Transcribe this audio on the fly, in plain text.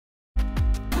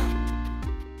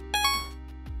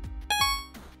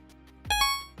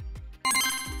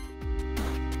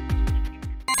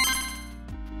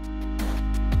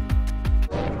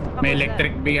May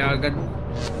electric bee agad.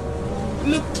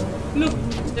 Look! Look!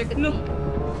 Look!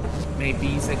 May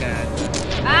bees agad.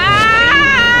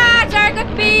 Ah! Circuit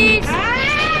bees!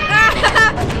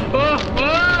 Oh!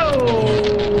 Oh!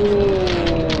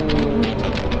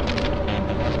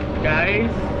 Guys?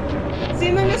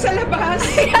 Sino nasa labas?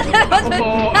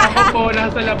 Ako po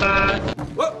nasa labas.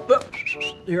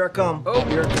 Here I come. Oh,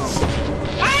 here I come.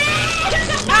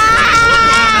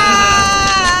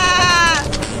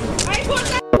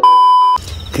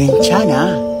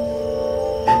 괜찮아.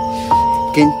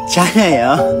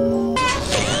 괜찮아요.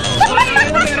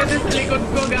 Meron din sa likod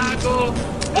ko, gago.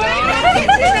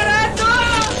 Sinarado!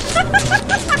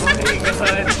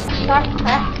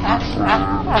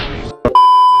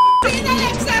 Sino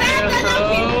nagsarado ng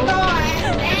pinto?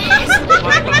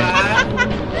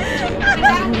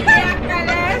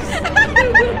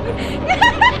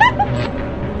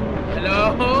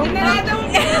 Hello? Sinarado mo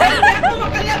pinto! Hindi ako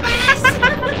makalabas!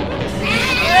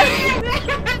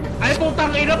 Ay, putang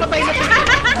ina, patay na tayo.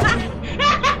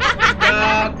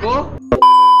 Gago.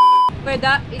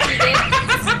 Pwede, itigit.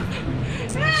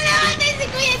 Namatay si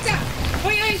Kuya Cha!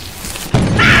 Uy, uy!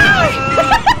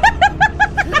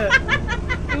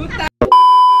 Puta!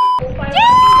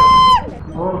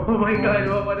 Oh my God,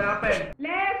 what happened?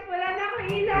 Les, wala na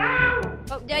akong ilaw!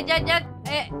 Oh, dyan.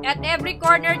 At every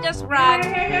corner, just run.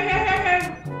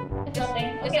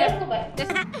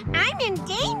 I'm in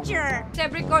danger. Just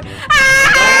every corner.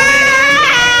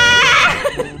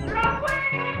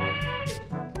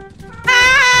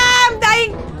 I'm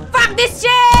dying. Fuck this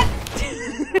shit.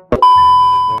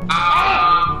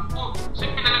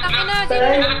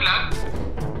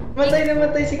 Matay na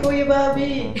matay si Kuya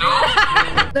Bobby.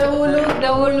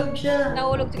 Nahulog siya.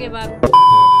 Nahulog si Kebab.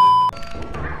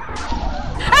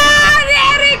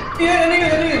 Eric! Ano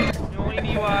yun? Yung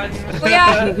iniwan.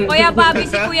 Kuya Bobby,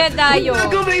 si Kuya Dayo.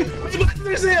 Gago, may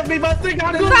buster siya! May buster,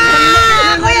 gago!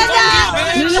 Kuya Dayo!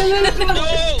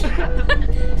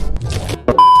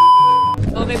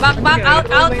 Okay, back, out.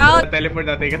 Teleport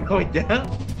natin yung katawid niya.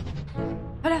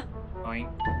 Hala. Okay.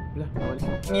 Wala, wala.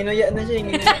 Nginuya na siya.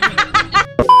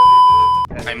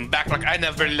 I'm back like I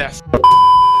never left.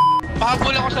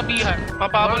 Pahabol ako sa bihan.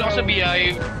 Papahabol ako sa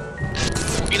bihay.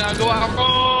 Ginagawa ko.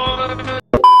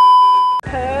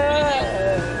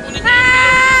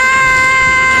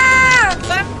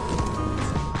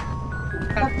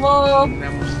 Takbo.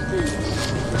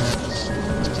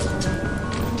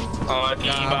 Oh,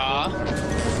 diba?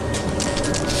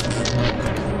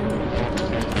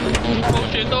 Oh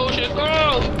shit,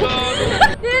 oh!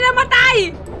 Hindi na namatay!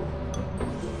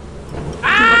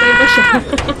 Matay ba siya?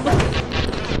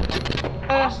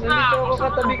 Nandito ako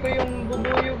katabi ko yung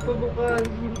bubuyog pabukas.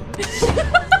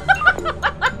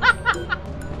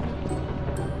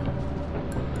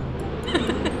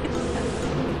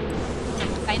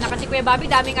 Kaya na kasi Kuya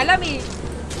Bobby, daming alam eh.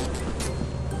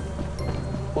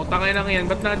 Putang ina lang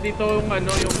yan. Ba't nandito yung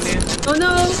ano, yung net? Oh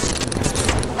no!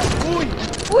 Uy!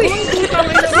 Uy!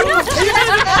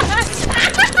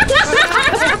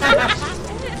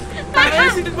 Ay,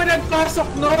 sino ba nagpasok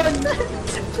nun?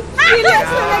 Silas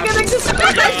talaga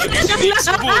nagsasabatay!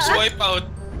 Swipe out.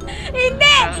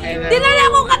 Hindi! Dinala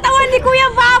ko katawan ni Kuya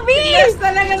Bobby! Silas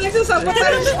talaga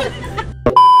nagsasabatay!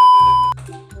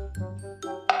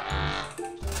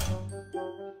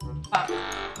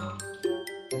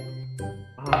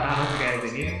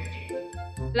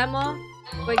 Alam mo,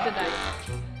 going to die.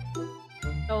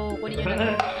 So, kunin nyo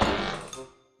na.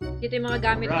 Dito yung mga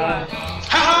gamit ko ah.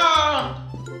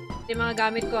 Dito yung mga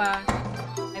gamit ko ah.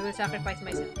 I will sacrifice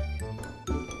myself.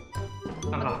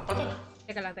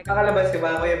 Teka lang. Kakalabas ka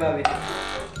ba, Kuya Bobby?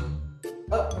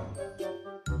 Oh.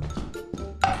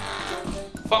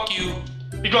 Fuck you.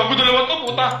 Igago dalawa to,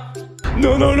 puta.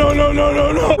 No.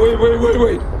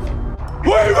 Wait.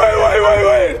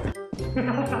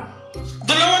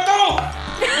 Dalawa to!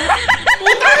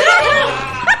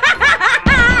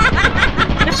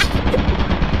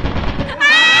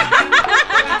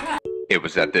 It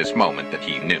was at this moment that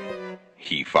he knew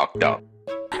he fucked up.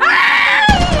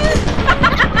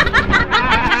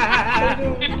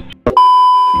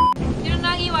 Sino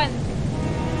naiwan?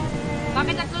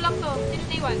 Bakit tatlo lang to? Sino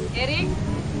naiwan? Eric?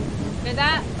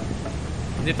 Ganda?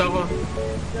 Dito ako.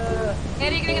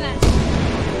 Eric, rin ka na.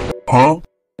 Huh?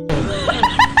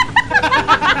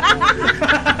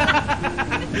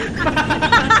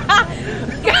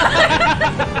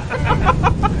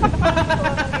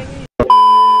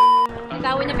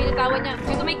 Binitawan niya.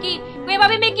 Dito may key. Kuya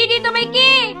Bobby, may key dito, may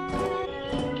key!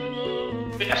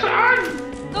 Saan?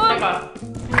 Doon!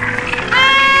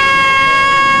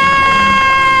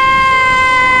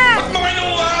 Ba't mo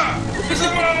kinuha? Gusto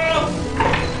mo?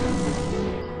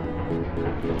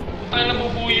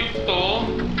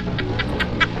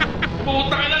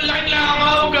 Puta ka ng line lang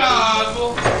ako, gago.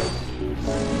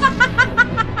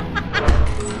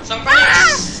 Saan ka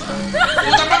Nix?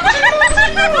 Puta ka kasi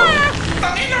mo!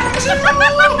 Tangin na kasi mo!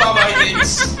 Bye-bye,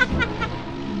 Nix.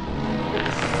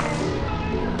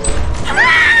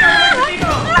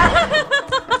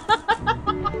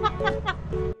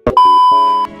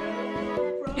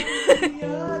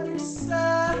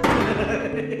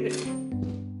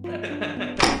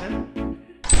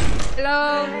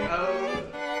 Hello?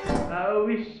 I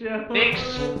wish Nix!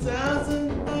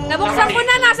 Nabuksan ko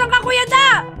na! Nasaan ka, Kuya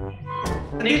Da?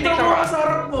 Dito mo sa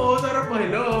harap mo. Sa harap mo,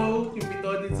 hello. Kipito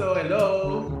din so, hello.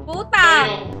 Puta!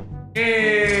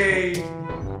 Hey!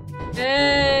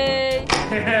 Hey!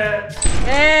 Hey!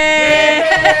 Hey!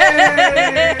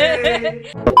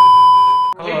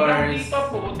 Of course. Pa,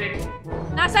 putik.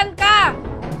 Nasaan ka?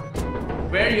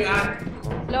 Where you at?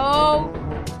 Hello?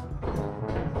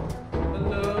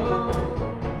 Hello?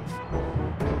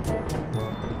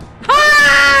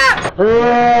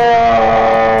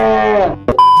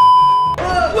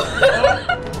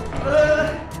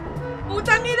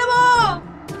 Putang ina mo!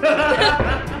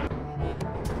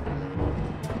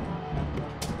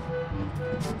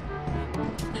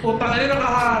 Putang ina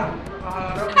nakaharap.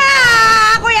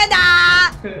 Kuya Da!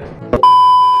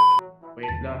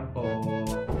 Wait lang po.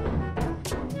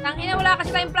 Tangina, wala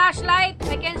kasi tayong flashlight.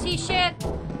 I can see shit.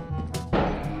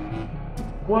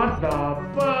 What the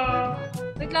fuck?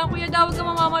 Wait lang, Kuya Da, huwag ka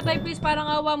mamamatay, please. Parang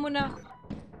awa mo na.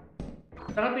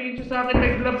 Nakatingin siya sa akin,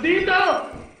 may glove dito!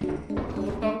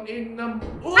 Putang ina.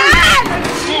 Putang ina!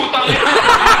 Putang ina!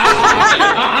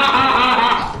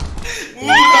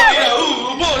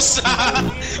 Ubus!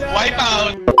 Wipe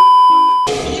out!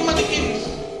 Hindi matikim!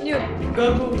 Yun.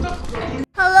 Gago.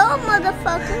 Hello,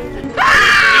 motherfucker.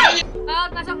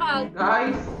 Alt, nasaan ka, Alt?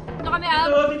 Guys! Dito kami, Alt.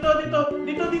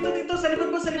 Dito, sa likod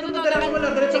mo, Sige,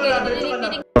 diretso ka lang.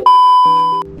 dinig.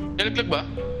 Nalaglag ba?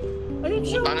 Alin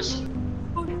siya? Tanas.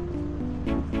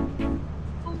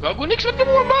 Gago, Nix, ba't ka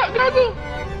bumaba? Gago!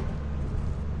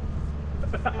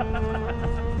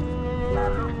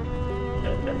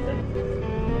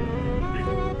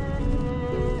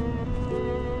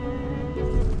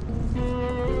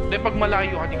 Hindi, pag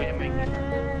malayo ka, di ka niya makikita.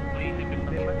 Naiinipit na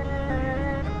naman.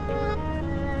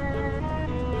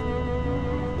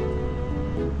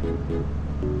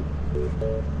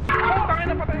 Tangin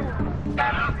na patay mo!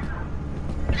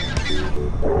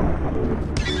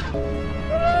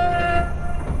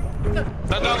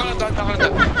 Tanda ka na.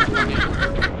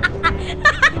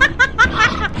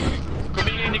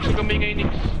 Kumingay,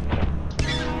 Nix.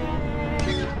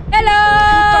 Hello!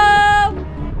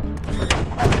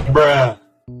 Bruh.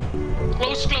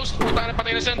 Close. Puta na,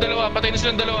 patay na silang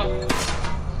dalawa.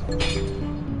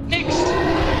 Nix!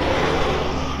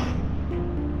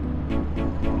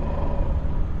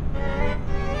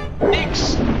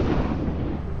 Nix!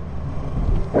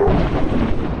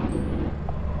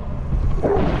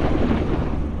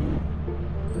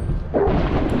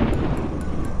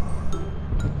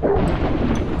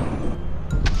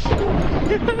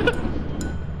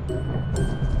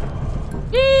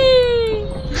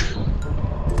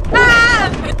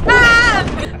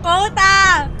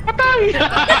 Puta! Patay!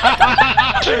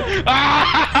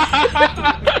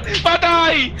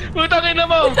 Patay! Putang ina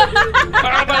mo!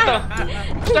 Para ba ito?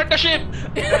 Start the ship!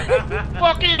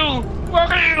 Fuck you!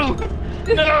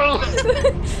 No!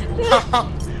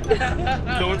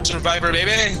 Lone survivor,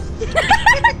 baby!